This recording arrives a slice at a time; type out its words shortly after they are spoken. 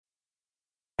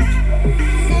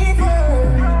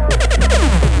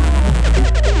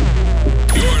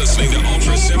You're listening to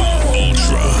Ultra Simo.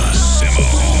 Ultra Simo.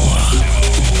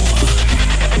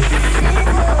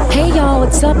 Hey y'all,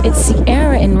 what's up? It's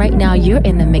Sierra, and right now you're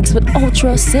in the mix with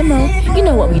Ultra Simo. You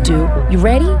know what we do. You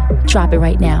ready? Drop it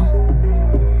right now.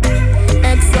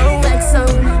 XOXO,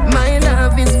 my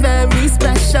love is very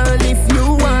special. If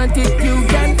you want it, you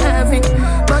can have it,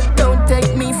 but don't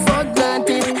take me for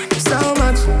granted. So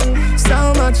much,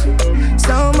 so much,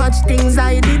 so much things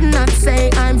I did not say.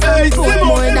 I'm thankful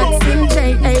more that's in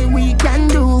J.A. We can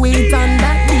do it on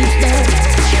that beach there.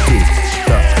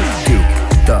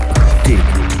 Tick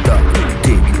tock,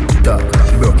 tick tock,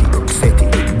 broke it, set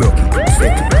it, broke it,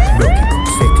 set it, broke it,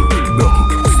 set it, broke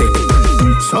it, set it.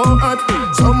 So hot,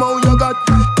 somehow you got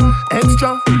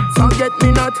extra, forget me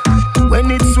not.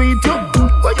 When it's sweet, you,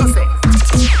 what you say?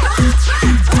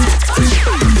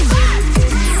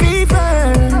 Fever.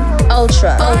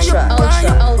 Ultra.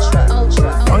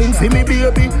 Wine for me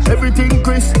baby, everything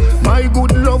crisp. My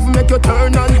good love make you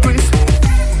turn and crisp.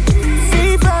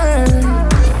 Fever.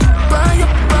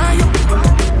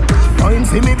 Wine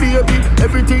for me baby,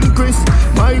 everything crisp.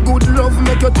 My good love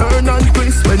make you turn and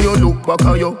crisp. When you look back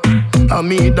at you, I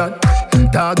made that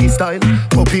doggy style,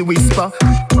 puppy whisper.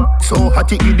 So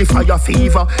hot it in the fire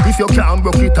fever. If you can't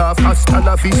rock it off, hasta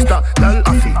la vista. Lal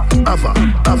afi, ava,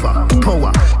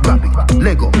 power, grab it,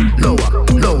 Lego, lower,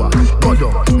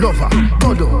 godo, lover,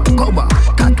 godo, cover,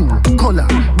 tattoo, color,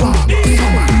 wow,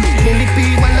 summer.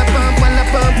 Millipede, walla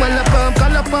pump,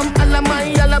 color pump, alla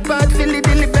my, alla bird, filly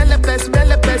dilly, bella pest,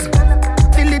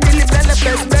 filly dilly, bella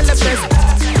pest.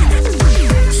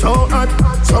 So hot,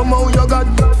 somehow you got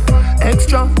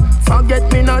extra,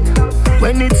 forget me not.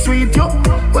 When it's sweet, yo,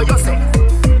 what you say?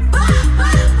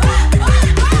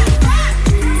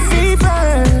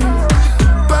 Fever,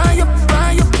 buy up.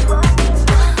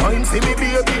 Wine for me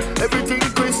baby, everything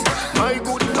crisp. My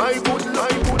good.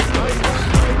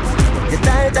 You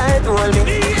tight, hold me.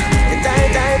 You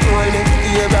tight, hold me.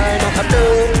 You burn up a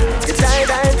blue. You tight,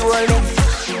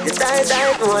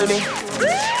 hold me.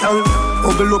 Girl,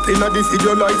 bubble up inna the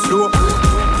video like slow.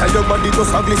 Tell your body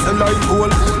just a glisten like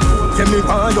gold. Get me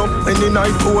high up when the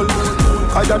night cold.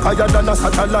 Higher than a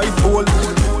satellite pole.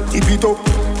 Keep it up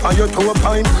on your toe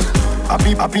pine.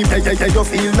 Happy, yeah, you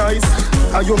feel nice.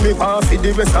 And you me want for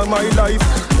the rest of my life.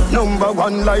 Number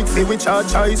one like fi with our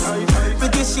choice.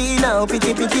 Pretty she now,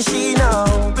 pretty she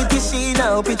now. Pretty she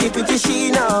now, pretty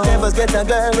she now. Never get a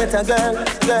girl.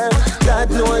 God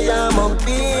know you must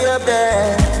be up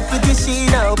there. Pretty she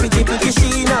now, pretty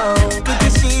she now. Pretty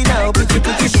she now, pretty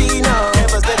she now.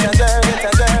 Never get a girl.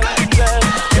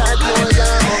 God know you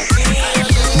must be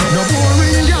up there. No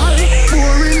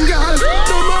boring girl.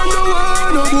 No man no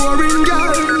one, no boring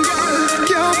girl.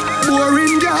 Yeah,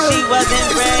 boring girl. She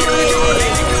wasn't ready.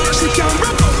 She can't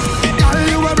rock up. Girl,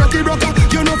 you a rocker.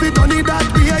 You know fi turn it that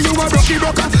way. You a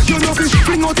rocker. You know fi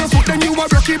fling out your foot, then you a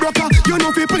rocker. You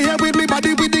know fi play with me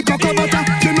body with the cocoa butter.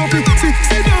 You know fi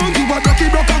sit down. You a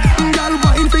rocker. Girl,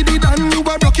 wine fi the dan. You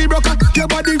a rocker. Your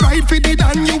body right fi the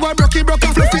dan. You a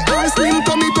rocker. Fluffy ass slim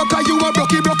tummy tucker. You a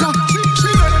rocker.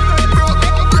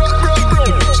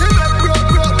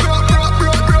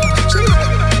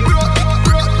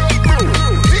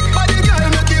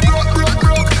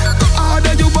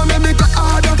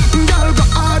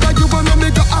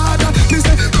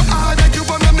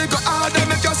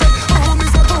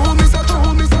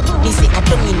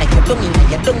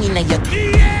 Dung in your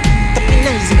tapi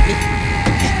nice me.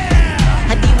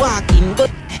 Hadi walking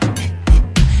good.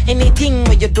 Anything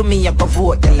where you do me, I go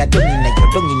for it. Dung in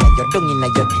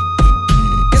your.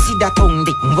 You see that tongue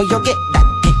dick, where you get that?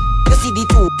 You see the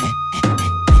two.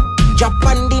 Drop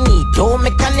on the knee, don't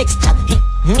make a next chat.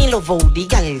 Me love how the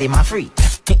gal dem a free.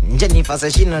 Jennifer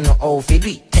says she no know how to do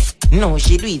it. No,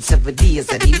 she do it 7 days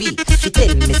of the week. She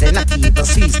tell me say not even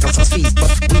sweet, not so sweet,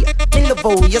 but we. Me love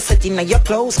how you setting on your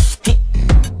clothes.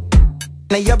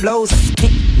 Now your blouse,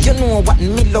 you know what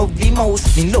me love the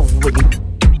most. Me love with it.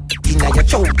 Inna your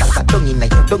choke, that's a dung inna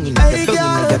your.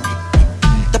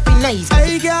 Tapi nice,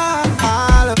 hey girl.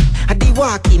 I di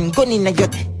walking, gun inna your.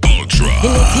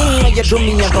 Anything where you do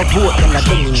me, I go vote. And I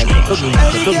dung inna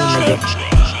your.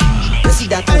 You see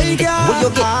that tongue, where you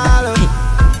get that?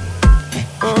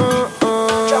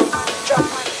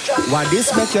 Why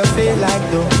this make you feel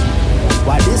like though?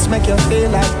 Why this make you feel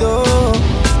like though?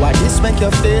 Why this make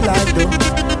you feel like though?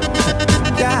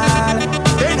 Girl,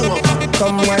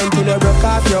 come wine till you broke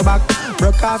off your back.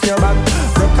 Broke off your back.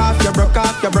 Broke off your back.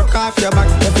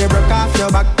 If you broke off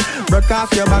your back. Broke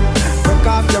off your back. Broke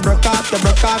off your back.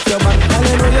 And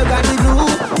you know you got the glue.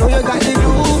 Know you got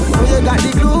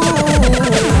the glue.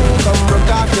 Come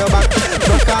broke off your back.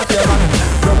 Broke off your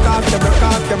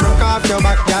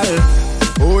back, girl.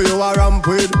 Who you are ramp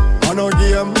with? On no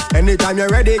game. Anytime you're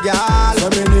ready, girl. So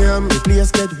me name. The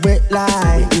place get wet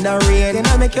like in a rain. Then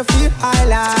I make you feel high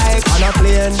like on a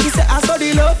plane. She say I saw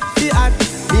the love, the hot.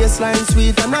 Baseline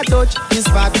sweet and I touch this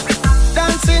spot.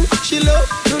 Dancing, she love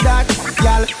do that.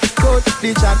 Girl, coach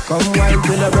the chat. Come wine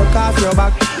till you broke off your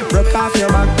back. Broke off your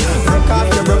back. Broke off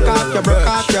your, broke off your, broke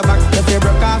off your back. If you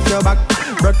broke off your back.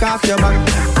 Broke off your back.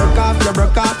 Broke off your,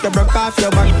 broke off your, broke off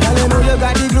your back. Girl, you know you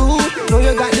got the glue. Know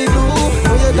you got the glue.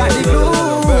 Know you got the glue.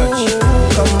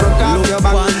 Come broke off your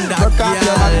back. Broke off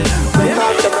your back. Broke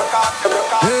off your, broke off your,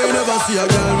 broke off your. Hey, never see a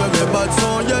girl with a bad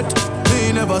song yet.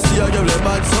 Me never see a girl with a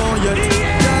bad song yet.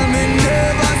 Girl, me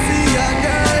never see a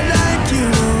girl like you.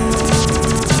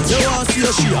 You want to see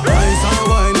a she a ice and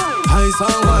wine, ice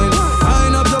and wine.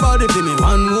 Wine up your body for me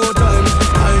one more time.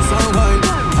 Ice and wine,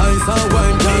 ice and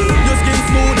wine. Girl, your skin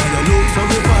smooth and your look so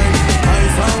refined.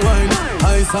 Ice and wine,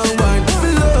 ice and wine.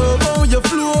 Love how you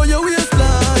flow your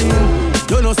waistline.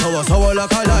 You know sour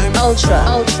like a lime.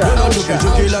 Ultra. You know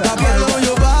juky like a girl on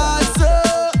your bad so.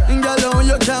 Girl on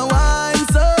you can wine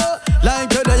so.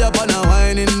 Like you're there upon a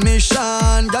whining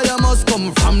mission. Girl you must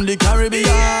come from the Caribbean.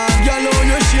 Girl on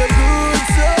you shape good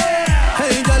so.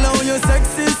 Hey girl on you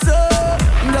sexy so.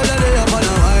 Girl you're there upon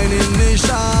a whining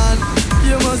mission.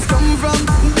 You must come from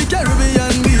the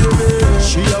Caribbean baby.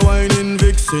 She a whining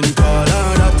vixen call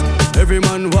her that. Every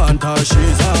man want her,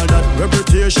 she's all that.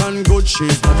 Reputation good,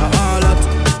 she's not a harlot.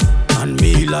 And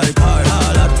me like her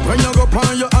harlot. When you go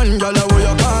on your hand, girl, what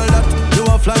you call that? You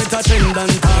a flight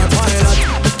attendant or pilot.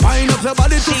 Wind up your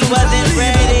body to She some wasn't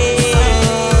ready.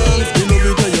 You love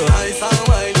it when you ice and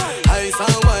wine, ice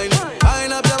and wine.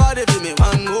 Wind up your body for me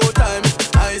one more time.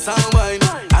 Ice and wine,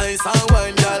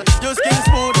 girl. Your skin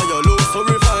smooth and your look so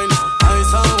refined.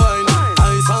 Ice and wine,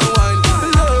 ice and wine.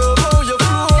 Love how you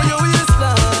flow your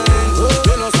waistline.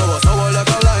 You know sour like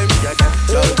a lime.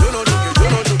 Girl, you know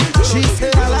juky. She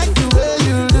said I like the way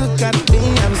you look at me,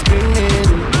 I'm screaming.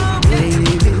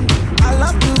 Baby, I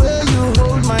love the way you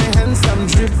hold my hands, I'm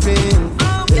dripping.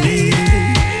 Baby,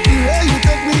 the way you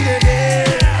take me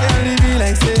today, can't leave me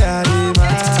like say I did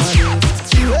mad.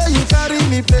 The way you carry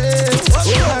me play,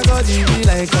 oh my God, you be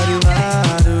like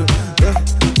Carimado.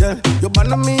 Yeah, you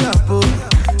burn me up, oh.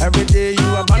 Every day you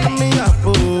are burning me up,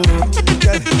 oh.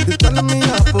 Yeah, you turn me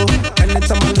up, oh.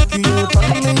 Anytime I look you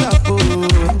turn me up, oh.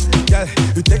 Yeah,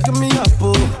 you taking me up,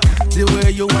 oh. The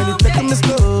way you want, you taking me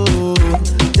slow.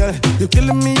 Yeah, you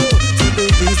killing me, oh. So the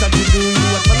things that you do, you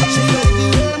are turning me up. She like the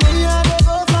way me, I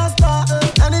go faster.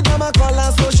 Anytime I call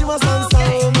her, so she must answer.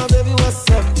 Oh my baby, what's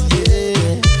up,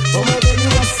 yeah. Oh my baby,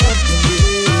 what's up,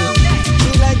 yeah. She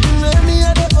like the way me,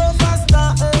 I go faster.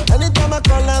 Anytime I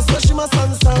call her, so she must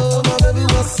answer. Oh my baby,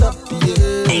 what's up,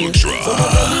 yeah. Ultra. So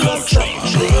my baby, what's up,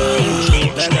 yeah.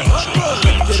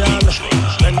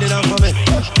 Bend it down for me.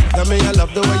 Tell me I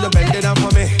love the way you bend it down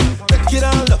for me. Take it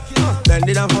down, look, bend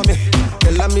it down for me.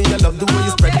 Tell me I love the way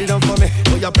you spread it down for me.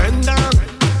 Oh, you bend down,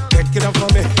 take it down for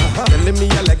me. Telling me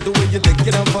I like the way you take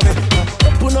it down for me.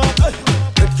 Open up,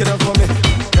 take it down for me.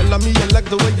 Tell me I like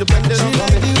the way you bend it down for me. She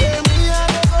like the way me I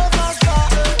go faster.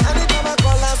 Anytime I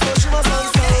call her, so she must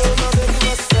answer. Oh my baby,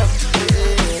 what's up?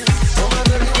 Yeah. Oh my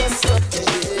baby, what's up?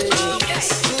 Yeah.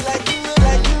 She like you.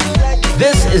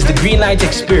 This is the Green Light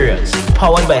Experience,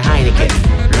 powered by Heineken.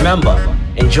 Remember,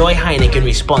 enjoy Heineken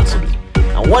responsibly.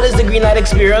 And what is the Green Light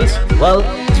Experience? Well,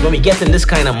 it's when we get in this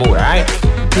kind of mood, alright?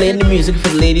 Playing the music for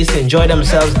the ladies to enjoy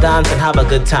themselves, dance, and have a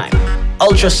good time.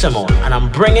 Ultra Simone, and I'm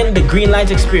bringing the Green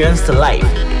Light Experience to life.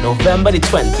 November the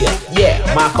 20th. Yeah,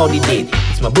 mark out the date.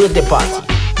 It's my birthday party.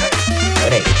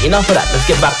 But hey, enough of that. Let's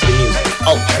get back to the music.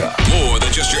 Ultra. More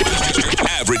than just your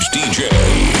average DJ.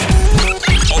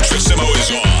 Ultra Simo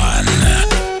is on.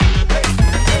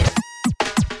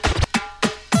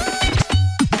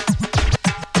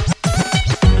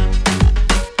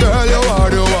 Girl, you are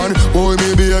the one. Oh,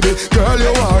 me baby. Girl,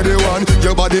 you are the one.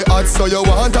 Your body hot, so you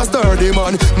want a sturdy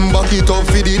man. Back it up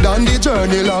for the dandy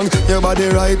journey long. Your body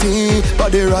righty,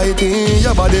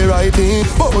 your body righty.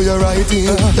 Oh, you're righty.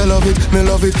 You love it, me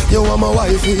love it. You want my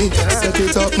wifey. Set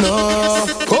it up now.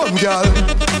 Come, girl.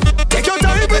 Take your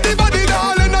time with the body,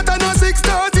 darling. Not on a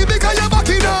 6:30 because you're back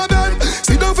in our bed.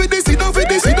 Sit down for this, sit down for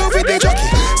this, sit down for the jockey.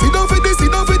 Sit down for this,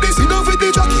 sit down for this, sit down for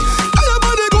the jockey. Your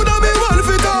body good and me want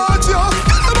to touch you.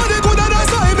 Your body good and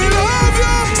that's why me love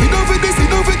you. Sit down for this, sit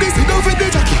down for this, sit down for the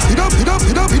jockey. Sit down, sit down,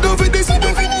 sit down, sit down for this, sit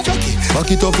down for the jockey.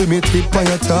 Back it up with me tip on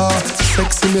your top.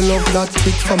 Sexy me love that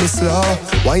kick for me slaw.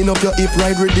 Wind up your hip,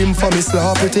 ride rhythm for me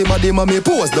slaw. Pretty body mommy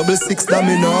pose, 666 that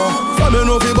me know. For me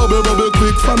know fi bubble bubble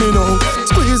quick for me now.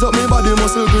 Squeeze up me body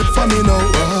muscle grip for me now.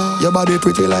 Your body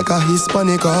pretty like a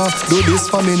Hispanic. Do this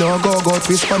for me now, go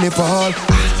twist for me Paul.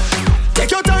 Take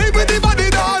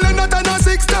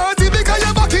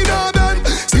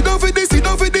sit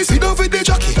down for this, sit down for the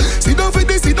jockey. Sit down for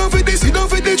this, sit down for this, sit down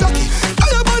for the jockey.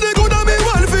 Your body good and me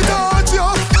want to touch you.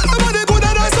 Your body good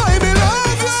and that's why me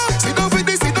love you. Sit down for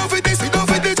this, sit down for this, sit down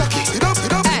for the jockey. Sit down,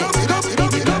 sit down, sit down, sit down, sit down,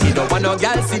 sit down. You don't want no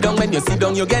girl sit down when you sit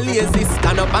down, you get lazy.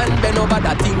 Stand up and bend over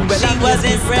that thing. Well, She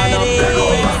wasn't ready.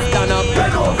 Stand up,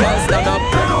 stand up, stand up,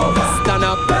 stand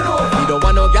up. You don't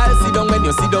want no girl sit down when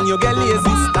you sit down, you get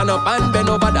lazy. Stand up and bend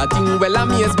over that thing. Well,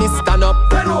 amaze me. Stand up,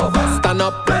 stand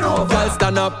up, girl,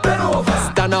 stand up,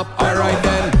 stand up. Alright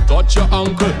then, touch your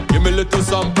ankle, give me little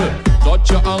sample.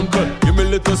 Touch your ankle, give me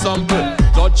little sample.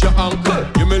 Touch your ankle,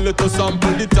 give me little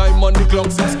sample. The time on the clock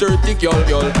 6:30, girl.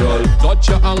 Touch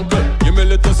your ankle, give me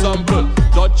little sample.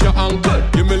 Touch your ankle,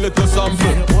 give me little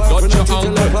sample. Touch your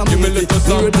ankle, give me little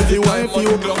sample. The time on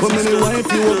the clock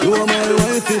 6:30. You are my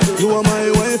wifey, you are my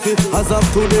wifey. As of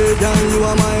today, girl, you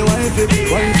are my wifey.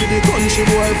 Wine for the country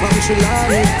boy from Sri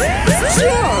Lanka.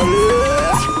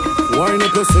 Wine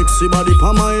up your sexy body,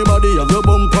 pa my body. Have your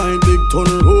bum pint, big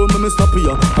tunnel home, me stop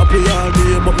here. Happy all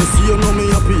day, but me see you know me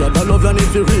happy. The love and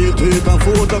if you real take and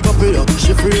photocopy.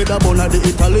 She afraid of bun of the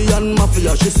Italian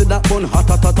mafia. She said that bun hot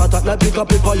like big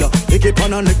up fire. He keep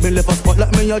on her neck, me left a spot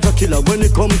like me a killer. When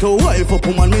it come to wife up,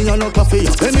 woman, me a no coffee.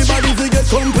 Anybody fi get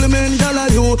compliment, girl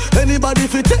are you. Anybody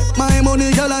fi take my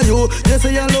money, girl are you. You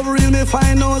say you love real, me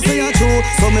find out say you true.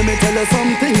 So me tell you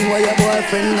something why your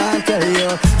boyfriend not tell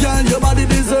you. Girl, your body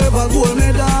deserve a gold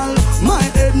medal. My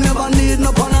head never need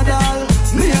no Panadol.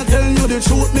 Me I tell you the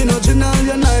truth, me no general.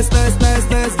 You're nice,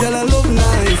 girl I love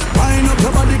nice. Wind up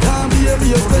your body, can't be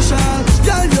special.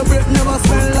 Girl, your breath never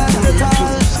smell like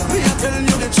metal. Me I tell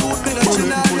you the truth, me no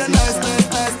general. You're nice.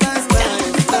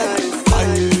 I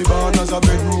born as a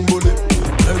bedroom bully.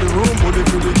 Bedroom bully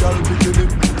for the girl picking it.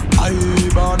 I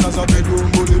born as a bedroom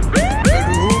bully.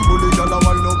 Bedroom bully, girl a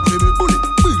wind up to me. Bully,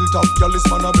 built up, girl is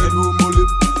man a bedroom bully.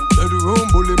 Bedroom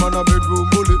bully, man a bedroom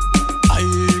bully. I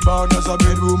born as a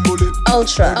bedroom bully.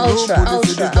 Ultra.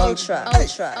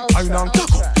 Wine and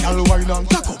cock up, girl wine and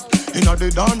cock up. Inna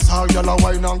the dance hall, girl a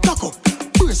wine and cock up.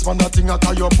 Brace man a thing a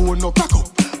tie your bone no crack up.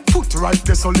 Foot right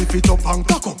there so lift it up and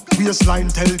cock up. Waistline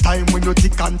tell time when you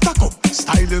tick and tack up.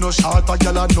 Style you no short a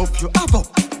girl enough you have up.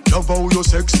 Love how you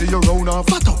sexy, you round and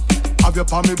fat up. Have your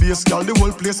palmy base, girl, the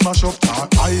whole place mash up.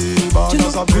 I born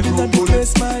as a bedroom bully.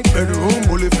 Bedroom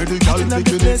bully for the girl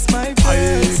picking it.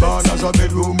 I born as a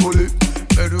bedroom bully.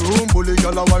 Bedroom bully,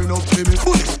 girl, a wine up to me.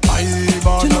 I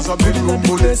born as a bedroom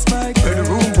bully.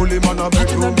 Bedroom bully, man, a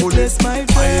bedroom bully.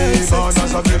 I born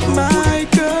as a bedroom bully. My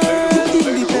girl,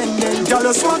 independent. Girl,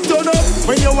 you swag turn up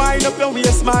when you wind up your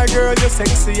waist, my girl. You're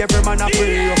sexy, every man a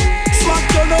pray you. Swag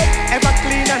turn up, ever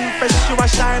clean and fresh. You a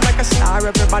shine like a star,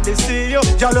 everybody see you.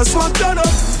 Girl, you swag turn up,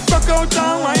 rock out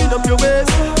and wind up your waist.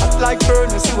 Act like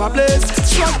furnace, you a blaze.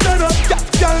 Swag turn up,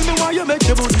 girl, me why you make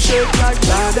your booty shake like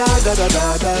da da da da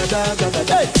da da da da da.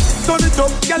 Hey, turn it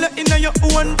up, girl, you inna your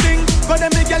own thing. But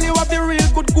then me girl, you have the real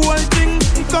good gold thing.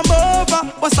 Come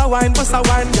over, what's a wine, girl,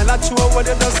 I chew what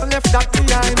you just left that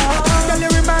behind. Girl,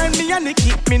 you remind me and it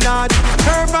keep me nod.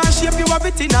 Curve and shape, you have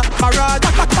it in a parade.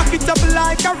 Pack it up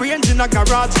like a range in a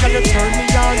garage. Girl, you turn me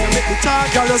on, you make me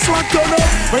talk. Girl, you swag turn up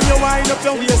when you wind up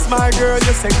your waist, my girl.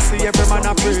 You're sexy, every man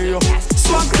a pray you.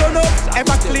 Swag turn up,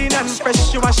 ever clean and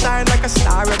fresh. You a shine like a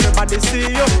star, everybody see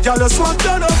you. Girl, you swag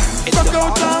turn up, rock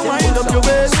out and wind up your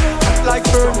waist. Act like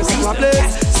furnace, you a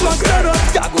blaze. Swag turn up,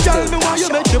 tell me why you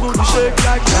make your booty shake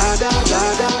like da da da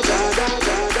da da da da.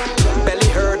 Belly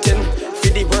hurting,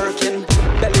 fiddy working.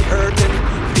 Belly hurting,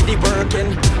 fiddy working.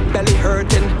 Belly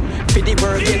hurting, fiddy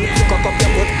working. Cock up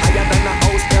your foot higher than a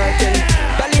house curtain.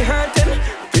 Belly hurting,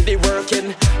 fiddy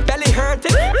working. Belly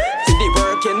hurting, fiddy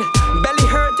working. Belly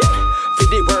hurting,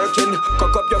 fiddy working.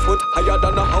 Cock up your foot higher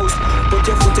than a house. Put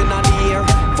your foot in the air,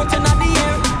 foot in the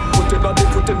air. Foot in the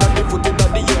foot in the foot in the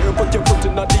air. Put your foot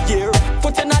in the air,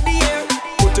 foot in the air.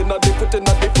 Foot in the foot in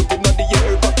the foot in the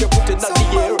air. Cock your foot in the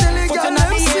air, foot in the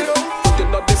air. Foot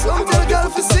in the foot in the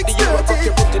foot in the air. Cock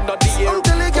your foot in the air,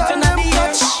 foot in the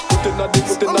air. Foot in the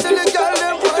foot in the foot in the air.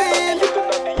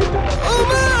 Oh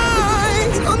my,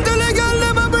 until the girl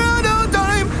them a broad out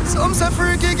time. Some say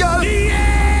freaky girl.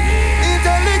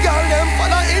 Tell the girl them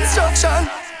follow instruction.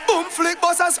 Boom flick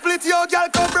boss a split your girl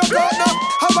come broke out now.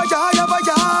 Have a ya.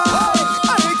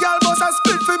 And the girl boss a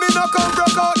split for me no come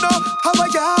broke out now. Have a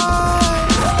ya.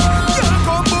 Girl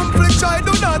come boom flick try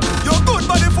do not. Your good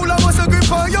body full of muscle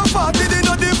grip on your party. They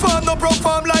no deform no broke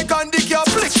form like handicap.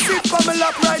 Flick sit for me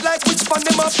lap right like which fan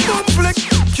them up. Boom flick.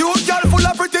 Cute girl full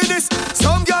of prettiness.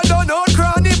 Some girl don't know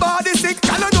cranny body sick.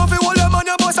 Girl know fi hold them on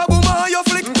your boss a boom on your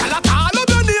flick. Girl a call up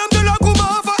your name till a come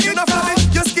off a in a fly.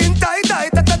 Your skin tight.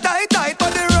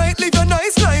 But the right live a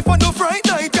nice life on no fright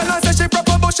night. Girl a say she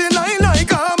proper but she lie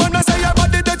like. Man a say your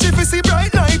body that she fi see.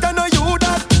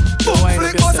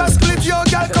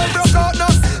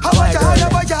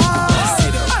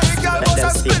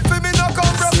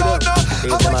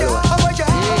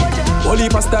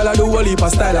 a style, I do a leap a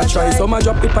style, I try. Some a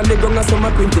drop it on the ground and some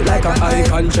a print it like a high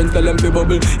conscience. Tell them to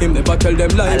bubble, him never tell them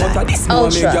lie. But at this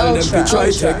moment, me girl, them fi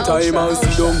try. Take time and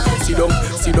sit down, sit down,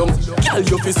 sit down. Girl,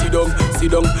 you fi sit down,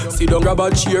 sit down, sit down. Grab a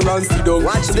chair and sit down,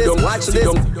 sit down, sit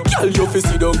down. Girl, you fi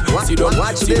sit down, sit down,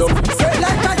 sit down. Say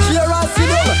like a chair and sit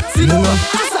down, sit down.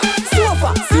 Asa, sofa,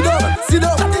 sit down, sit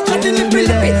down. Cut the lippy,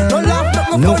 don't laugh,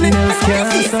 not funny.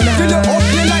 Feel it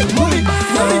ugly like money.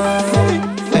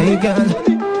 Hey girl,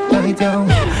 lie down.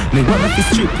 Me wanna fi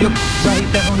strip you right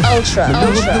down. Ultra, me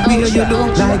love ultra, the way ultra, you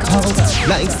look ultra. like how,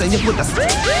 like say you put a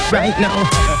right now.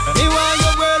 Me want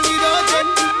your world without end.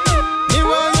 Me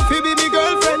want you fi be me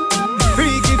girlfriend.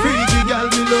 Freaky, freaky girl,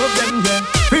 me love them, yeah.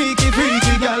 Freaky,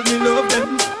 freaky girl, me love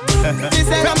them. Me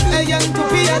say from AM to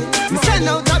PM. Me send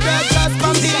out a broadcast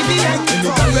from BBM. And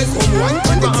you can come one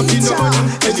from the teacher.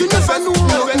 And you never know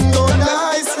when no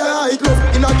nice like love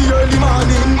in the early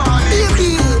morning.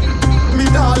 Baby, me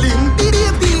darling, baby,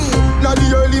 in the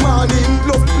early morning.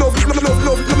 Love, love, love, love,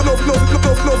 love, love, love, love,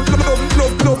 love, love, love,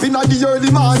 love, love in the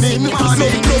early morning. Love,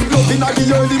 love, love in the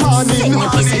early morning.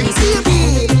 Baby,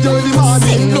 early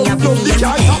morning. Love, love, the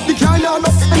can't stop, the can't enough.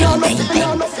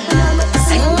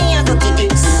 Send me a dirty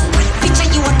dicks. Picture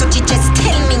you a touchy, just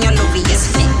tell me your love is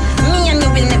fake. Me and you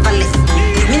will never live.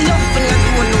 Me love when you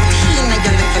do a look, he and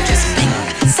your little just bang.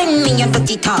 Send me your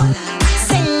dirty talk.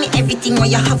 Send me everything what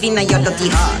you have in your dirty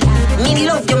heart. Me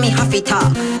love you, me have it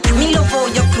talk. Me love all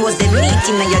your clothes and neat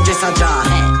in your dress or jar.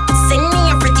 Send me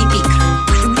a pretty pic.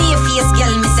 Be a face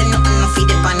girl, me say nothing no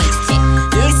feed up on it.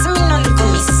 Listen me no look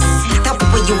miss. Tap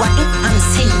what you want and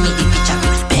send me the picture.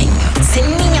 Bang. Send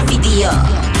me a video.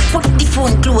 Put the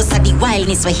phone close at the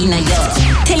wildness where he na yo.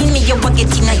 Tell me you what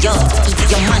get in a yo. If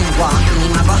your man walk,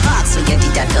 him have a heart, so you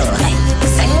did that do.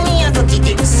 Send me a dirty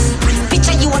dicks.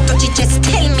 Picture you a touchy, just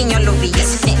tell me your love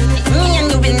is fake. Me and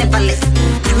you will never live.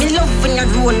 Me love when you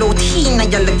roll out, he na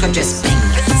your little just bang.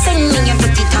 Send me your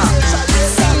dirty talk.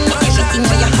 Send me everything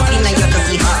where you have in your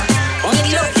dirty heart.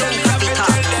 Me love you, me happy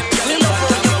talk. Me love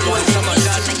all your clothes and neat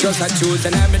in your Just a choose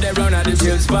and I'm there round at the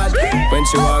chill spot. When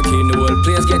she walk in, the whole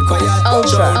place get quiet.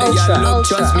 Ultra, the ultra, girl look,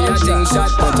 ultra, trust me, I ultra, think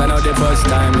shot. ultra. But I know the first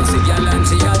time it's a girl and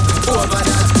she hot. Over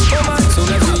that,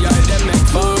 soon as she heard them make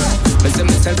four. Me say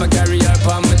myself a carry her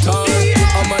on my tour.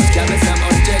 How much can I say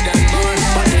 100 and more?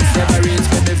 But it's never reached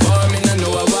me before, me no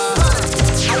know a war.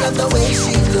 I love the way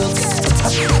she looks. Her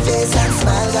pretty face and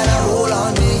smile got a hold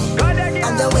on me.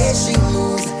 And the way she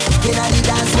moves. In a the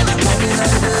dance when I'm coming on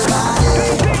her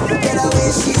body. Get the way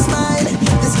she smile.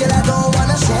 This girl I don't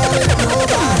wanna share with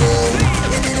nobody.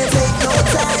 It didn't take no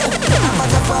time. I'm about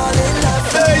to fall in love.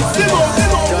 Hey, Simo,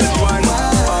 Simo. Just one.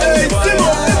 Hey, Simo,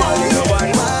 Simo.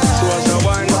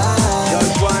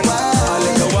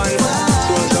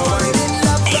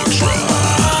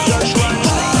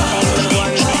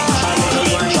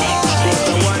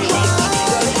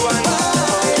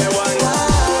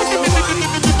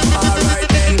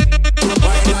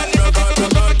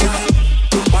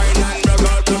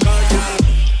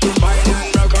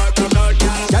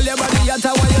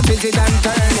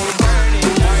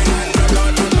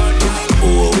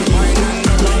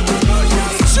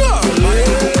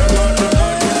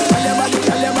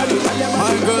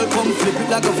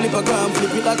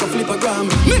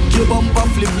 Make your bumper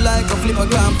flip like a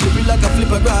flippergram. Flip it like a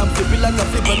flippergram. Flip it like a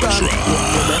flippergram.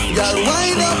 Girl,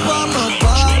 wind up on my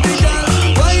body, girl.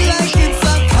 Wine like it's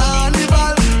a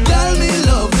carnival. Girl, me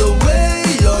love the way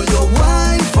you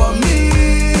wine for me.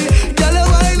 Girl, your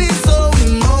wine is so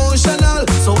emotional.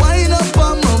 So wind up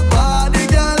on my body,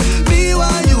 girl. Me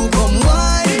while you come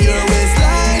wine your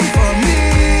waistline for me.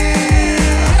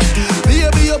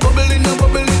 Baby, you're bubbling, you're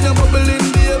bubbling, you're bubbling,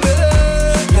 baby.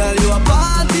 Girl, you a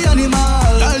party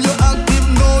animal. Girl, you active,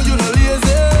 no, you no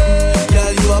lazy.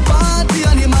 Girl, you a party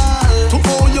animal. To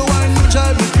own your wine, you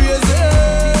drive me crazy.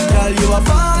 Girl, you a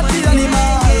party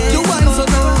animal. You wine so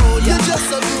good, you just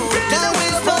so good. Can't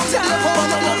wait for time.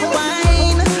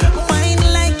 Wine, wine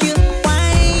like you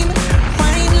wine,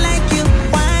 wine like you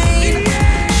wine.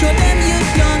 Show them you're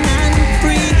young and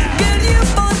free. Girl, you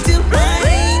want to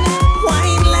wine,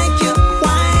 wine like you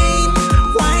wine,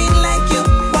 wine like you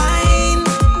wine.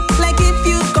 Like if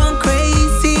you gone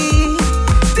crazy.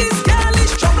 This girl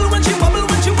is trouble when she bubble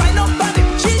when she wine up on it.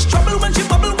 She's trouble when she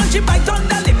bubble when she bite on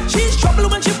the lip. She's trouble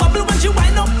when she bubble when she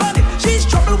wine up on it. She's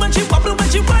trouble when she bubble when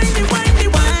she whiny whiny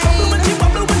wine. Trouble when she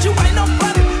bubble when she wine up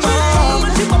on it. She's trouble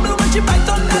when she bubble when she bite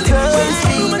on the lip. She's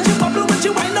trouble when she bubble when she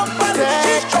wine up on it.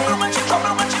 She's trouble when she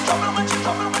trouble when she trouble when she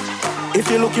trouble when she trouble. If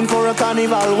you're looking for a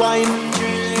carnival wine,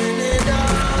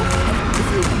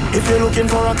 if you're looking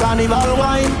for a carnival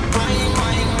wine,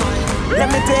 let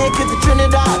me take you to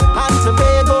Trinidad and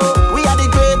Tobago. We are the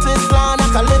greatest land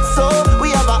of Calypso.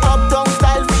 We are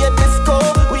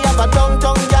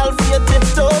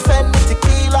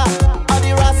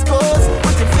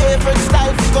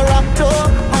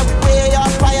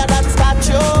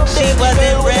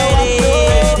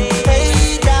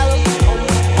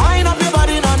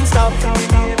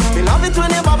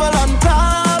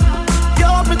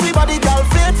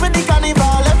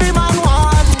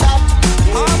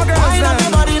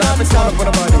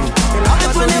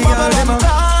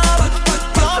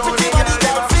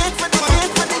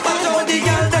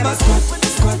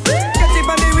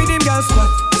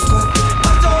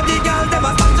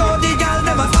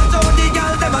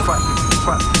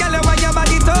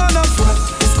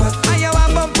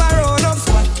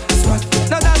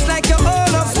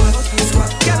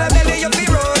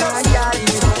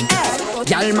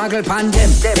muggle pan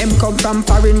them. Them come from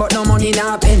foreign but no money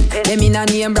na pen. Them in a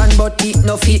name brand but it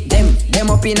no fit them. Them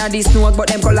up in a this snow but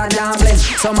them color na blend.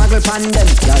 So muggle pan them,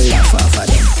 y'all laugh off of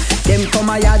them. Them come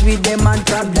a yard with them and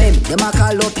trap them. Them a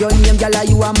call up your name, y'all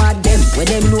you a mad them. When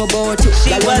them know about you,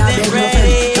 y'all wanna beg no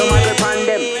friend. So muggle pan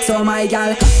them. So my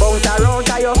gal, bounce around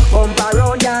to you, bump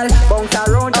around y'all, bounce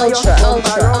around to you, bump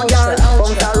around y'all,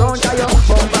 bounce around to you,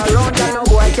 bump around y'all. No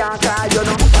boy can't call you,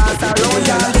 no pass around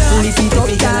y'all. Lift it up,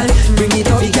 y'all, bring it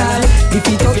up, y'all. Lift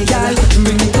it up, y'all,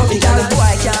 bring it up, y'all.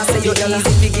 Boy can't say you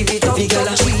easy, give it up, girl.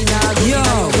 Yo,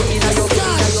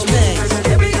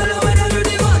 every girl wanna do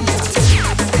the one.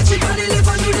 She wanna live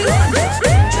and do the one.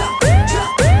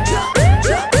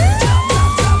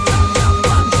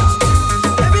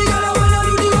 Every girl wanna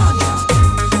do the one.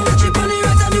 She wanna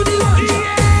right and do the one.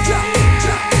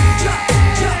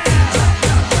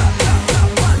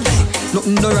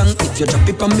 Nothing no wrong if you drop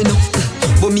it on me now.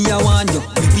 But me I want you,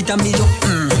 whip it on me yo.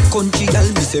 Country girl,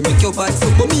 me say make your bad so.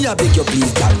 But me I beg you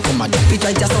please, girl, come and drop it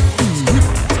right just up.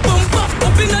 Bump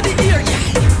up inna the ear, yeah.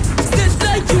 Set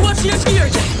like you watch your gear,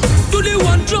 yeah. Do the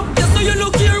one drop, yeah, so you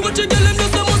look here. What you girl and do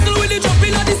some muscle with the drop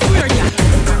inna the square, yeah.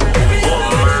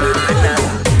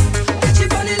 She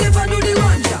gonna live and do the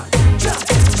one, yeah.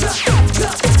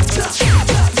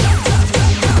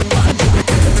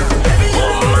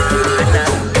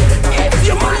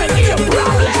 Your man give you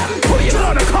problem, who you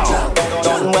gonna call?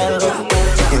 Done well,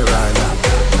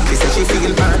 she said she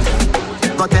feel bad,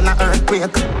 got in a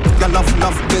earthquake. Your love,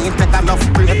 beat, take a love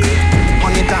break.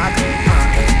 On the dark,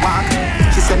 walk.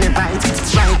 She said me right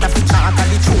off the chart. And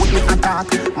the truth me attack,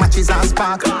 matches and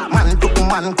spark. Man to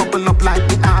man, couple up like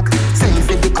the ark. Same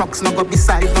for the crooks, no go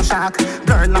beside no shark.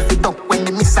 Girl off the duck when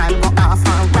the missile go off.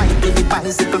 And ride till the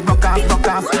bicycle broke off.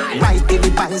 Ride till the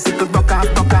bicycle broke off.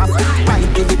 Ride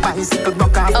till the bicycle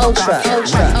broke off. Ultra.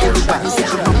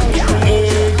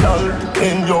 Hey girl,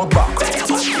 in your back,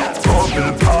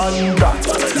 bubble panda,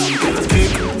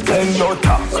 kick in your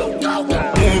top,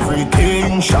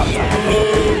 everything shot.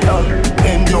 Hey girl,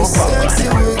 in your back,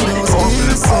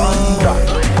 bubble panda,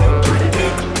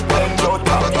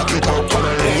 kick in your top.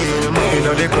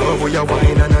 Inna the club where you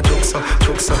wine and a juksa,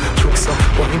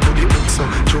 wine to the juksa.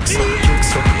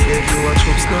 Yeah, you a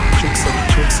juksa.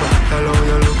 Tell how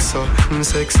you look so,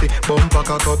 sexy. Bumper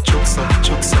cock up, juksa.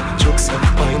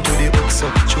 Wine to the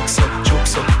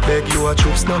juksa. Beg you a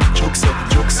juksa.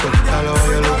 Tell how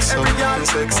you look so,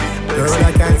 sexy. Girl,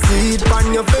 I can see it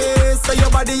on your face, so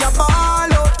your body a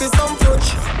ball out with some touch.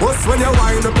 What's when you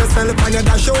wind up yourself and you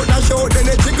dash out, then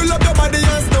you jiggle up your body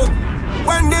and stuff.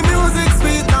 When the music's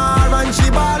sweet, and she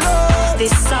ball out.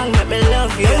 This song make me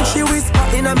love you. Then she whisper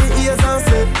in my ears and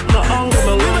say, my hunger,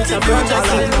 my want a brother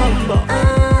keep combo.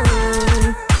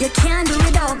 You can't do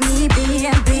without me,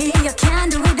 baby. You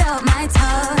can't do without my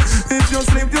touch. If you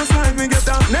sleep just like me, get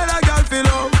down, let a girl feel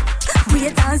up.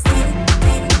 Wait and see.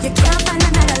 You can't find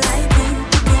another like me.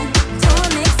 Don't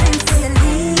make sense till you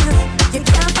leave. You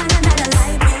can't find another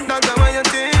like me. That's the way you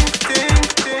think.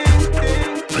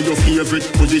 Your favorite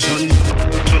position.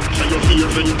 Your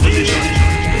favorite position.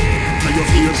 Your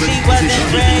favorite position.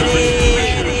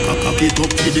 Cock it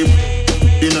up with him.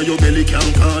 Inna your belly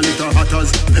can't call it a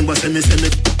hatters. Remember say me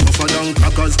tougher than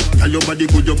crackers. Tell your body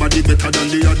good, your body better than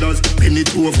the others. Penny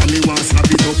two over me want slap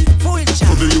it up.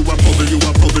 Bubble you a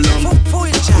bubble lamb.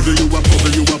 Bubble you a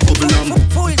bubble lamb.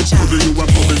 Bubble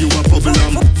you a bubble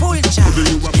lamb.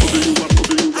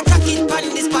 Attack it pon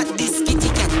this spot, this kitty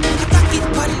cat. Attack it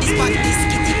pon this spot, this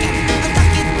kitty cat.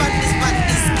 Attack it pon this spot,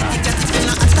 this kitty cat. If you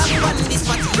not attack pon this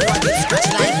spot, you are get scratch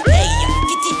like hey.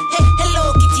 Kitty, hey, hello,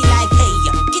 kitty like hey.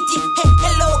 Kitty, hey,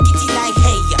 hello, kitty like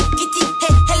hey. Kitty,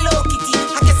 hey, hello, kitty.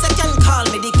 I guess I can call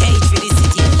me the cage for the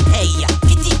city. Hey,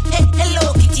 kitty, hey, hello,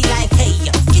 kitty like hey.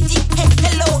 Kitty, hey,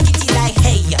 hello, kitty like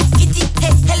hey. Kitty,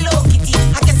 hey, hello, kitty.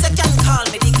 I guess I can call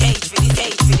me the cage for the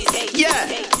cage. Yeah,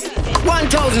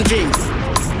 1,000 things.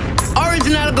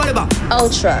 Original Gulliver.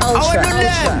 Ultra.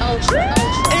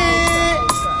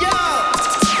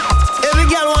 Every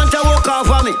girl want to walk off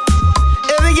of me.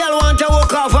 Every girl want to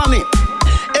walk off of me.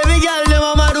 Every girl them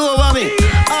a mad over me.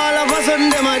 All of a sudden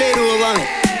them a dead over me.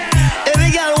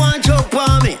 Every girl want choke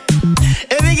for me.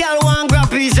 Every girl want grab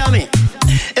piece of me.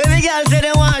 Every girl say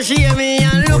they want share me.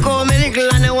 And look how me little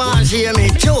and they want share me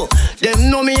too. Them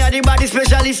know me a the body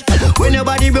specialist. When your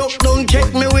body broke, don't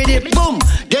check me with it. Boom.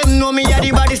 Them know me a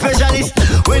the body specialist.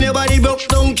 When your body broke,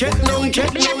 don't check. Me like to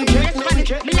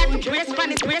brace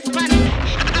on it.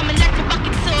 I'ma like to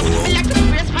bucket too. Me like to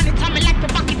brace on it. I'ma like to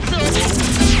bucket too.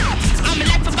 I'ma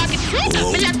like to bucket too.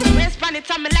 Me like to brace on it.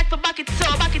 I'ma like to bucket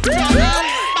too.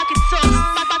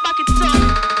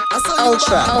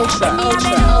 Ultra.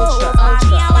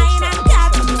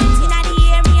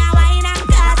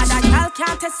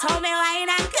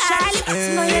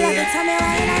 know you love it, tell me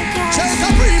why you not care. Check a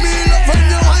premium love when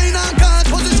you wine and cut.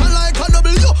 Position like a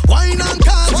W, wine and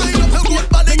cut. Wine up your good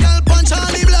body, girl, punch on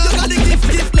the block. You got the gift,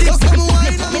 just come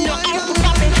wine and wine.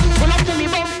 Pull up to me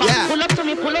bumper, pull up to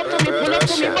me, pull up to me, pull up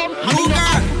to me bumper.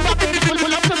 Pull up to me bumper,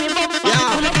 pull up to me,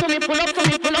 pull up to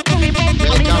me, pull up to me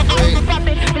bumper. Me no out for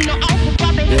profit, me no out for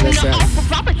profit, me no out for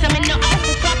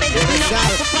profit, me no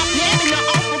out for profit, me no out for profit, me no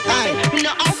out for profit, me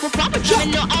no out for profit,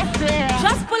 me no out for.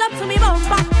 Just pull up to me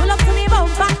bumper, pull up to me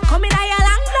bumper. Come in a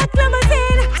long black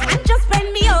limousine and just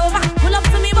bend me over. Pull up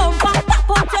to me bumper, pop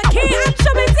out your key and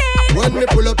show me in. When we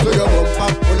pull up to your bumper,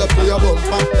 pull up to your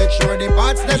bumper. Make sure the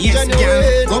parts them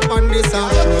genuine. Go on this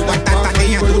and show that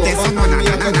party pull over. Me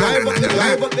have to drive up the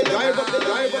drive up the drive up the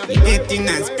drive up the drive. Getting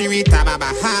a spirit of a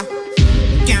ha.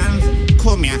 Girl,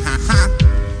 come here, ha ha.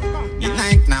 You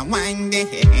like na wine de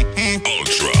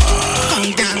Ultra.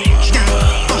 Come down, down.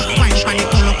 Wine pan it,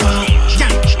 pull up, pull up.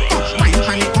 Wine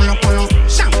pan it, pull up, pull up.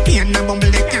 Champagne and bubble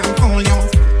they can't hold you.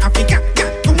 Africa, yeah,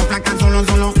 come up like a zolo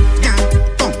zolo. Yeah,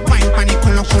 come wine pan it,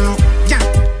 pull up, pull up. Yeah,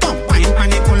 come wine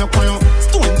pan it, pull up, pull up.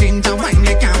 Stone ginger wine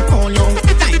they can't hold you.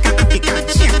 Like a Africa,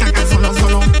 shake like a zolo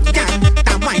zolo. Yeah,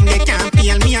 that wine they can't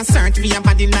feel me a search for your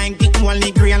body like the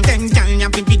Holy Grail. Them girl you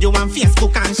have a video on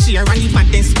Facebook and share. And if I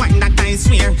this wine that I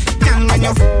swear, girl when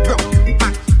you broke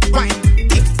back wine,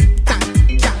 tick tock,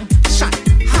 girl shot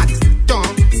hot,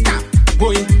 don't stop,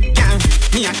 boy, girl.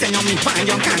 Me a tell you me why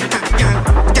you can't tap, girl.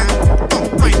 Come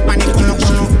wine pan it, pull up,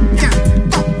 girl.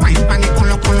 Come wine pan it,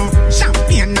 pull up.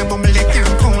 Champagne and bubble they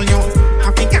can't hold you.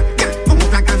 Africa, girl, come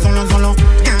like a zolo zolo,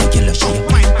 girl. Come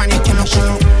wine pan it, pull up,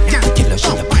 girl.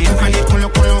 Come wine pan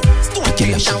it, pull up. Stone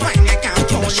ginger wine they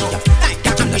can't hold you. Like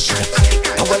a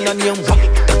Africa. I want a name what?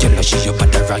 The jello she your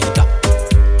butter rider.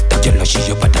 The jello she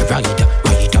your butter rider.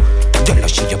 The jello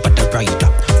she your butter rider.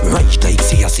 Right like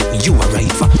say I sit me you a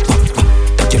ride for.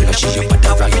 The jello she your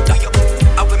butter rider.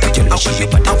 The jello she your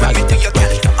butter rider. The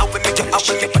jello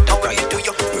she your butter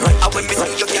rider. Right when me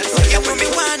see you girl say you me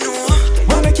want know.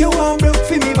 Wanna make you warm broke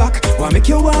for me back. Wanna make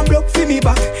you warm broke for me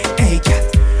back. Hey girl.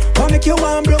 Wanna make you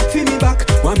warm broke for me back.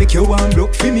 Wanna make you warm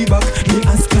broke for me back. Me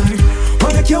ask her.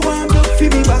 Wanna make you warm broke for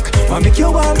me back. Wanna make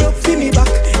you warm broke for me back.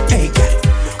 Hey girl.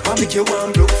 Wanna make you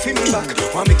warm broke for me back.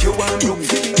 Wanna make you warm broke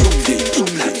for me back.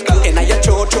 Inna your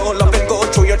cho-cho, love and go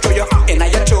through your to-yo. Inna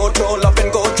your cho-cho, love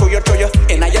and go through your to-yo.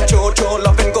 Inna your cho-cho,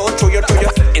 love and go through your to-yo.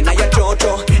 Inna your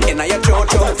cho-cho, inna your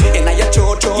cho-cho, inna your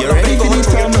cho-cho, love and go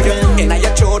through your to-yo. Inna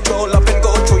your cho-cho, love and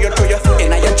go through your to-yo.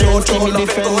 Inna your cho-cho, love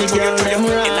and go through your to-yo.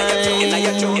 Inna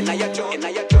your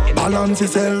balance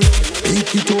yourself,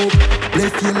 pick it up,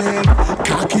 lift your leg,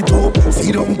 cock it up,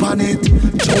 sit down on it,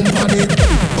 jump on it,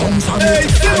 bounce on it,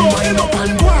 and wind up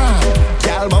and go on.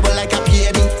 Girl bubble like a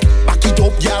peony. Back it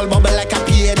up, girl bubble like a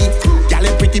peony. Girl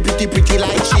pretty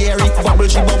like cherry. Bubble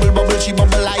she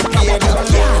bubble like peony.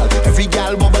 Girl, every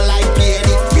girl bubble like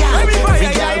peony. Girl, every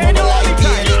girl bubble like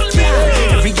peony.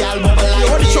 Girl, every girl bubble like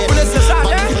peony.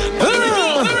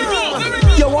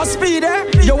 You want speed, eh?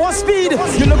 You want speed?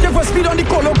 You looking for speed on the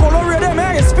color rhythm,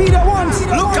 eh? Speed at once.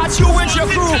 Look at you with your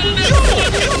crew.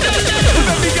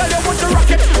 Baby girl, you want to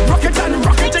rock it and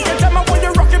rock it. Take your time, I want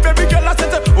you rock it, baby girl. I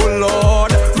said, oh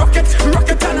Lord, rock it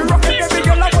and rock it, baby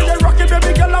girl. I want you rock it,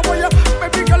 baby girl. I want you,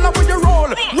 baby girl. I want you roll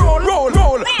and roll,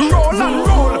 roll and roll and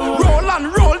roll and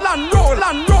roll and roll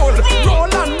and roll,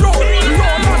 roll and roll, roll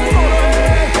and roll.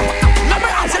 Let me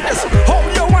answer this. How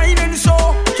you whining so?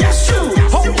 Yes, you.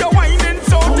 How you whining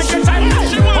so? Take your time. How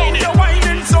you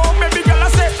whining so, baby girl? I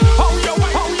said, how you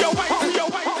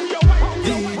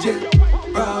DJ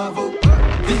Bravo,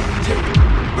 DJ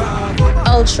Bravo.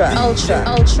 Ultra.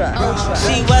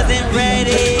 She wasn't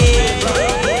ready.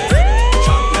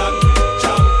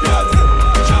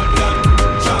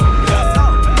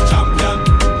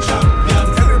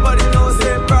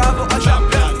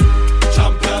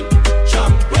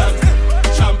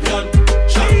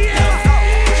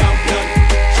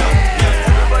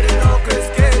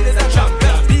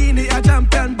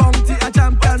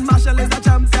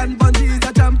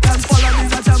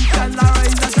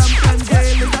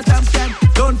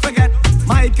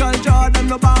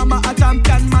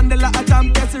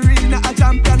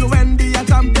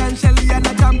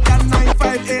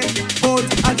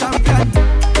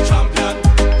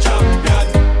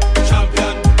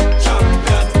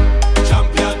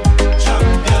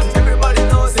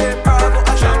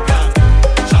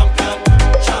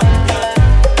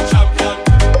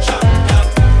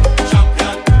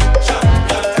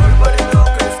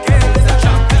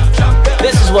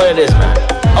 What it is, man.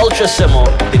 Ultra Simo,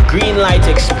 the Green Light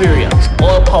Experience,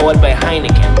 all powered by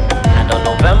Heineken. And on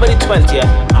November the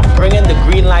 20th, I'm bringing the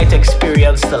Green Light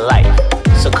Experience to life.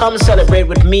 So come celebrate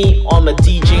with me, all my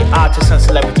DJ, artists, and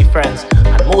celebrity friends.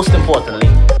 And most importantly,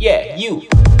 yeah, you,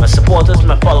 my supporters,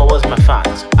 my followers, my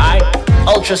fans. Alright?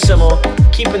 Ultra Simo,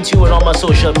 keep in tune with all my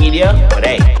social media. But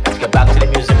hey, let's get back to the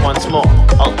music once more.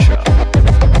 Ultra.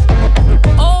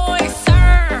 Oh,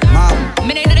 sir. Mom.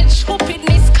 Me need the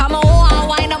stupidness. Come on,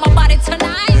 wine on my body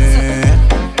tonight. Yeah.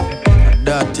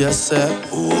 That you say.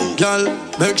 Girl,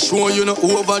 make sure you not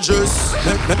overdress.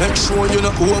 Make sure you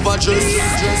not overdress.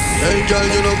 Hey girl,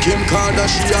 you know Kim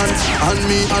Kardashian. And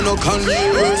me, I know Kanye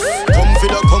West. Come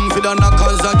for the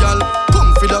knockers, a girl.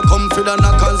 Come for the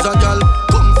knockers, a girl.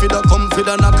 Come for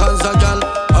the knockers, a girl.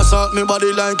 Assault me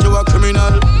body like you a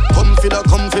criminal. Come for the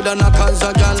knockers,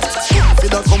 a girl.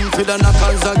 Come for the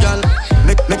knockers, a girl.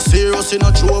 Make serious in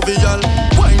a jovial.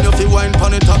 Wine up the wine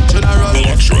pon the top general. Wine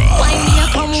me a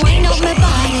come wine up my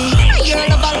body. Your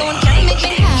love alone can make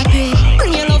me happy.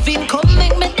 Bring your love in, come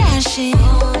make me dash it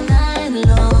all night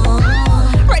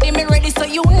long. Ready, so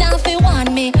you now fi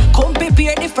want me. Come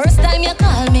prepare the first time you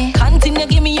call me. Continue,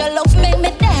 give me your love, make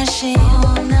me dash it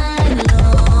all night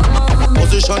long.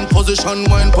 Position,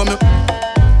 wine for me.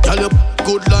 Girl, you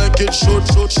good like it should.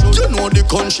 You know the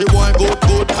country boy good.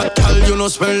 Girl, you know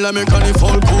smell like me can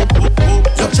fall cook.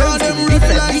 You turn them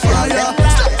ready like fire.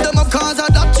 Slap them up cause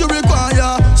that you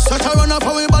require. Set a run up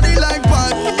for me body like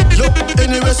pipe. Look,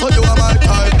 anyway, so you are my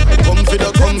type. Come for the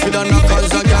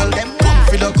knockers, a girl.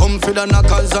 Come for the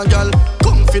knockers, a girl.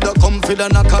 Come for the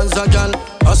knockers, a girl.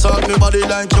 Assault me body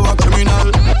like you a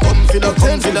criminal. Come for the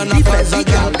knockers, a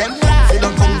girl.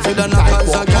 Come for the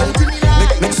knockers, a girl.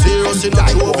 Make serious in a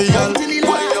jovial.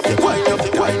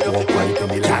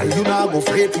 Girl, you not go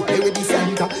afraid to play with the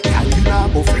center. Girl, you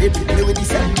not go afraid to play with the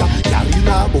center. Girl, you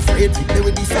not go afraid to play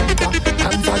with the center.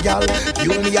 Cancer, girl,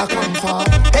 you only a come for.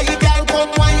 Hey, girl,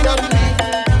 come wine on me.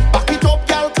 Back it up,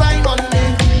 girl, climb on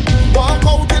me. Walk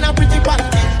out in a pretty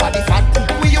panty. Body fat,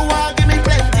 will you want give me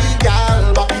plenty,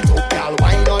 girl? Back it up, girl,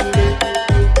 wine on me.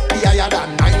 Higher than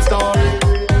 9 story.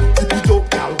 Tip it up,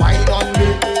 girl, wine on me.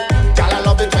 Girl, I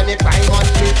love it when you climb on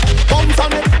me. Bounce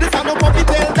on it, this a no puppy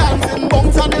tail dancing.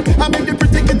 Bounce on it, I make the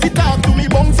pretty kitty talk to me.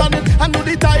 Bounce on it, I know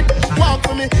the type. Walk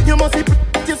for me, you must see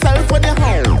yourself when you're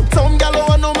home. Some gal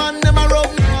who no man never rub.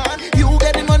 You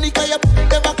get the money 'cause you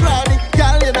never cry.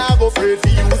 Girl, you not go afraid to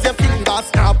use your finger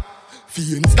snap. For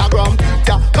Instagram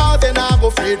picture, cause they not go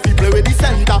afraid to play with the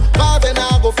center. Cause they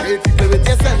not go afraid to play with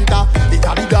your center. It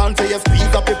a the dance so you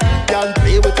squeeze up your and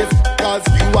play with it. Cause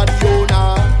you are the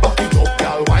owner. Back it up,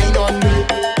 girl, wine on me.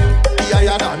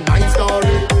 Higher than 9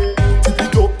 story. Tip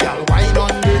it up, girl, wine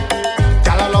on me.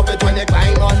 Girl, I love it when you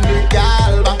climb on me.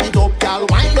 Girl, back it up, girl,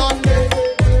 wine on me.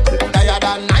 Higher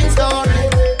than 9 story.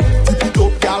 Tip it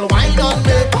up, girl, wine on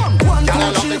me. Girl,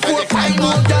 I love it when you climb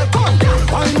on me.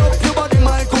 Wind up your body,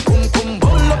 my cum.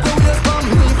 Bubble up your waist for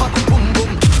me, fatty boom boom.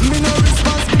 Me no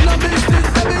response, me no business.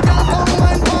 Baby girl, come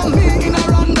wine for me in a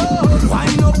rondo.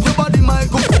 Wind up your body, my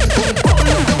cum.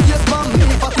 Bubble up your waist for me,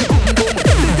 fatty boom boom.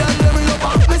 The girl let me up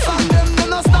off me song, them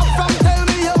no stop from tell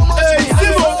me how much me I.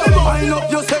 Wind up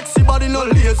your sexy body, no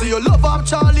lazy. You love up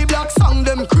Charlie Black song,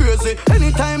 them crazy.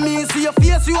 Anytime me see your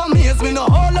face, you amaze me. No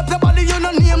hold up your body, you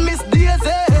no name Miss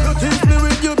Daisy. You tease me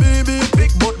with your baby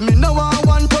pick, but me no want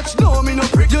one touch, no me no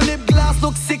prick. Your lip glass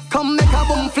look sick, come make a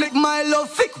boom flick. My love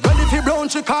thick, ready for brown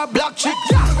chick or black chick.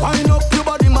 Wind up your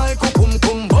body, my cum.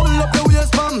 Bubble up your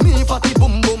waist for me, fatty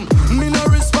boom boom. Me no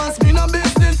response, me no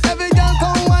business. Every girl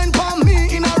come wine for me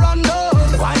in a rondo.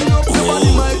 Wind up your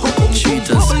body, my cum.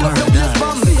 Bubble up your waist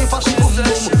for me, fatty boom boom.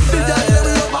 The girl let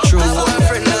me up, true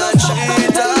boyfriend not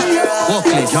cheater.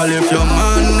 Girl, if your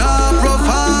man not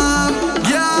perform,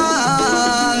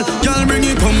 girl, bring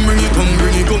it come. Girl,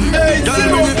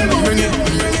 bring it.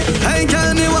 Hey,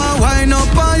 girl, me want wine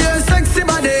up on your sexy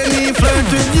body. Me flirt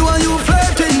with you and you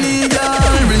flirt with me, girl.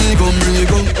 Bring it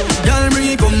come. Girl, bring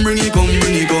it come.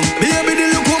 Baby, the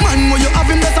look woman, when you have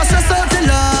him, that's a stress out in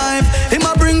life. Him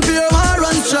a bring fear, war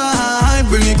and strife.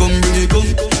 Bring it come.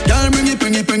 Girl, bring it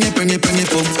come.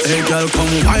 Hey, girl,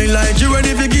 come wine like you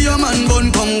ready to give your man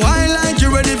bun. Come wine like you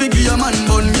ready to give your man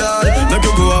bun, girl. Make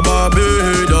you go a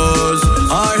Barbados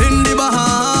or in the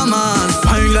Bahamas.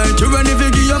 Wine like you ready to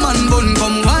give your man bun.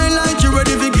 Come wine like you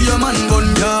ready to give your man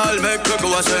bun, girl. Make you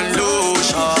go a St.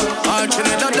 Lucia or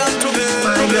Trinidad and Tobago.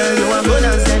 My girl, you are good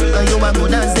as it, and you are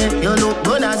good as it. You look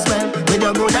good as well, with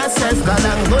your good as self, girl,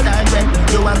 I'm good as well.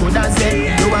 You are good as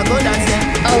it, you are good as it.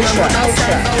 Ultra.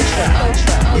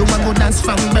 You are good as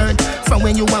from birth, from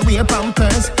when you are wear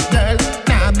pampers, girl.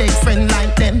 Nah, big friend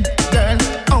like them, girl.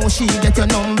 Oh, she get your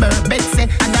number, Betsy,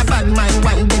 and a bad man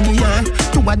one baby year.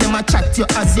 Two of them a chat you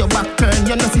as your back turn.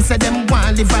 You know she say them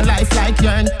want live a life like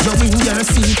yourn. You in your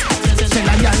seat, tell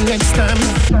a girl next term.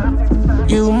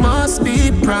 You must be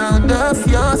proud of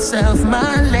yourself,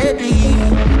 my lady.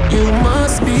 You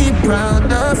must be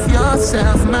proud of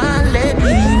yourself, my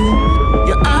lady.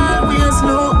 You always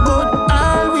look good,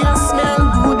 always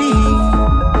smell goody.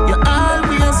 You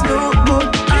always look good,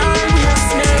 always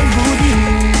smell goody.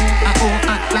 I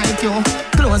oh act like you,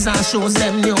 clothes and shoes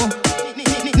them new.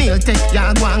 Nail tech,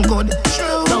 ya go and good.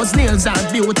 Those nails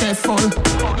are beautiful.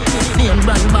 Nail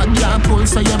brand bag, ya pull.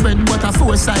 So your bread butter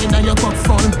four side and your cup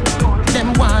full.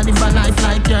 Them want live a life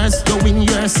like yours. You win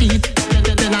your seat,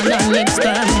 then I learn next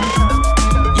term.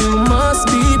 You must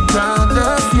be proud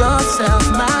of yourself,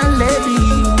 my lady.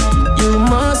 You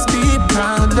must be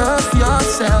proud of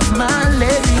yourself, my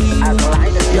lady.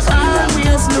 You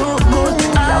always look good,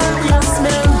 always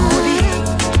smell goody.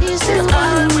 You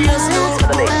always look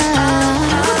good.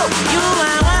 You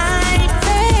are white,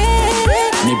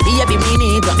 me baby, me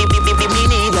need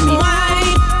me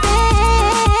wife.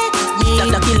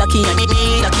 Lucky, I'm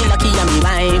me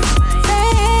wife.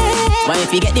 Why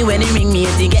if you get the wedding ring, me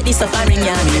if you get the suffering,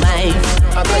 yeah, me wife.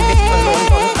 I credit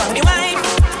alone, me wife.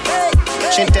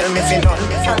 She tell me fi done.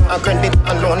 I credit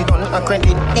alone done. I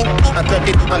credit alone done. I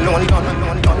credit alone done.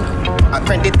 I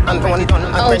credit alone done.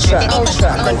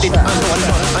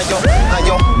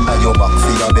 Ayo back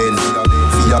for your ben,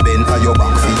 ayo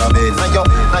back for your ben, ayo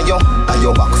back for your ben,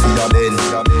 ayo back for your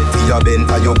ben,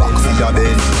 ayo back for your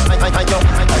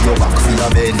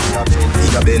ben,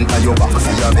 ayo back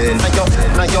for your ben, ayo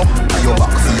back for your ben, ayo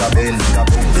back for your ben.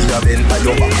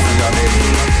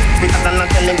 Quicker than a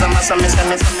telegram, so me send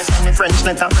me French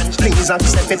letter. Please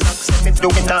accept it, do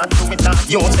it hard.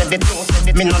 You said it,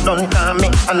 me not done call me.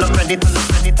 I no credit,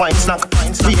 wine snack,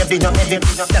 ready your edit.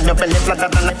 Tell your belly flatter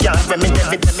than a yard when me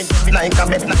debit. Like a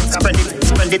bed, spread it.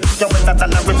 You wetter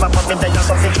than a river, but me there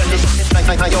so fit ready.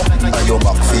 Ayo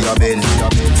back for your ben,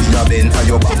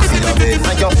 ayo back for your ben,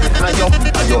 ayo back for your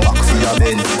ben, ayo back for your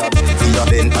ben,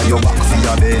 ayo back for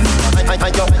your ben,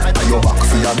 ayo back for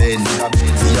your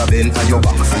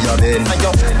ben,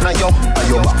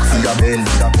 ayo back for your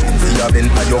ben,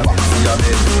 ayo back for your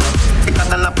ben. Quicker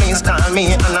than a please call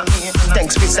me and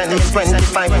thanks for sending me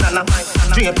 $25.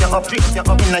 Drape you up in your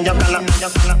collar.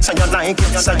 So you like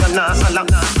it, so you not holla.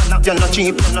 You're not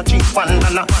cheap, $1.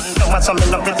 You want some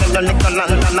love it in your little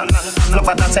land. Look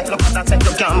at that,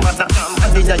 you can't bother.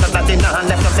 And the other daddy now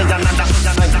left you for another.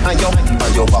 Ayo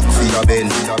back for your ben,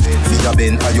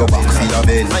 ayo back for your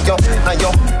ben, ayo back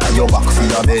for your ben, ayo back for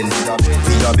your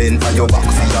ben, ayo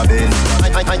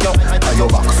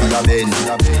back for your ben,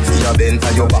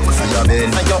 ayo back for your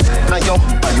ben, ayo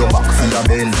back for your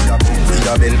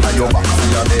ben, ayo back for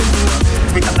your ben.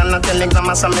 Quicker than a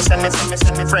telegram, so me send me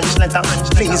French letter.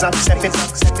 Please accept it,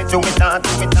 do it hard.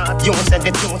 You said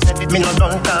it, me no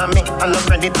done call me. I no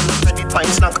credit, fine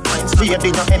snack, ready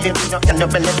your edit. Can your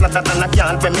belly flatter than a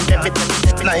yard when me debit.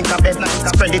 Like a bed,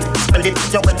 spread it.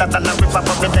 You wetter than a river,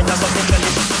 but me there so me tell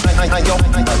it.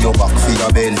 Ayo back for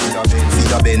your ben, ayo back for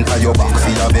your ben, ayo back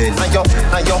for your ben,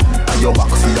 ayo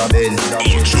back for your ben,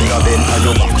 ayo back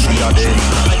for your ben, ayo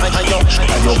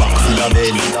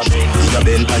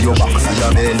back for your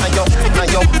ben,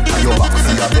 ayo back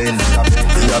for your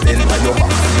ben, ayo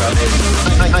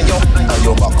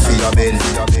back for your ben,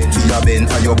 ayo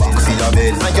back for your ben, ayo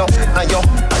back for your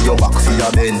ben, ayo back for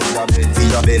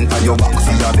your ben, ayo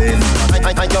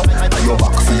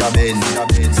back for your ben,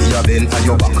 ayo back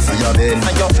for your ben, ayo back for your ben,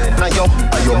 ayo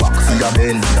back for your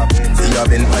ben,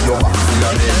 ayo back for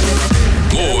your ben.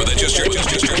 More than just your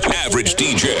average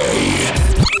DJ.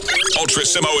 Ultra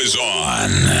Simo is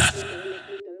on.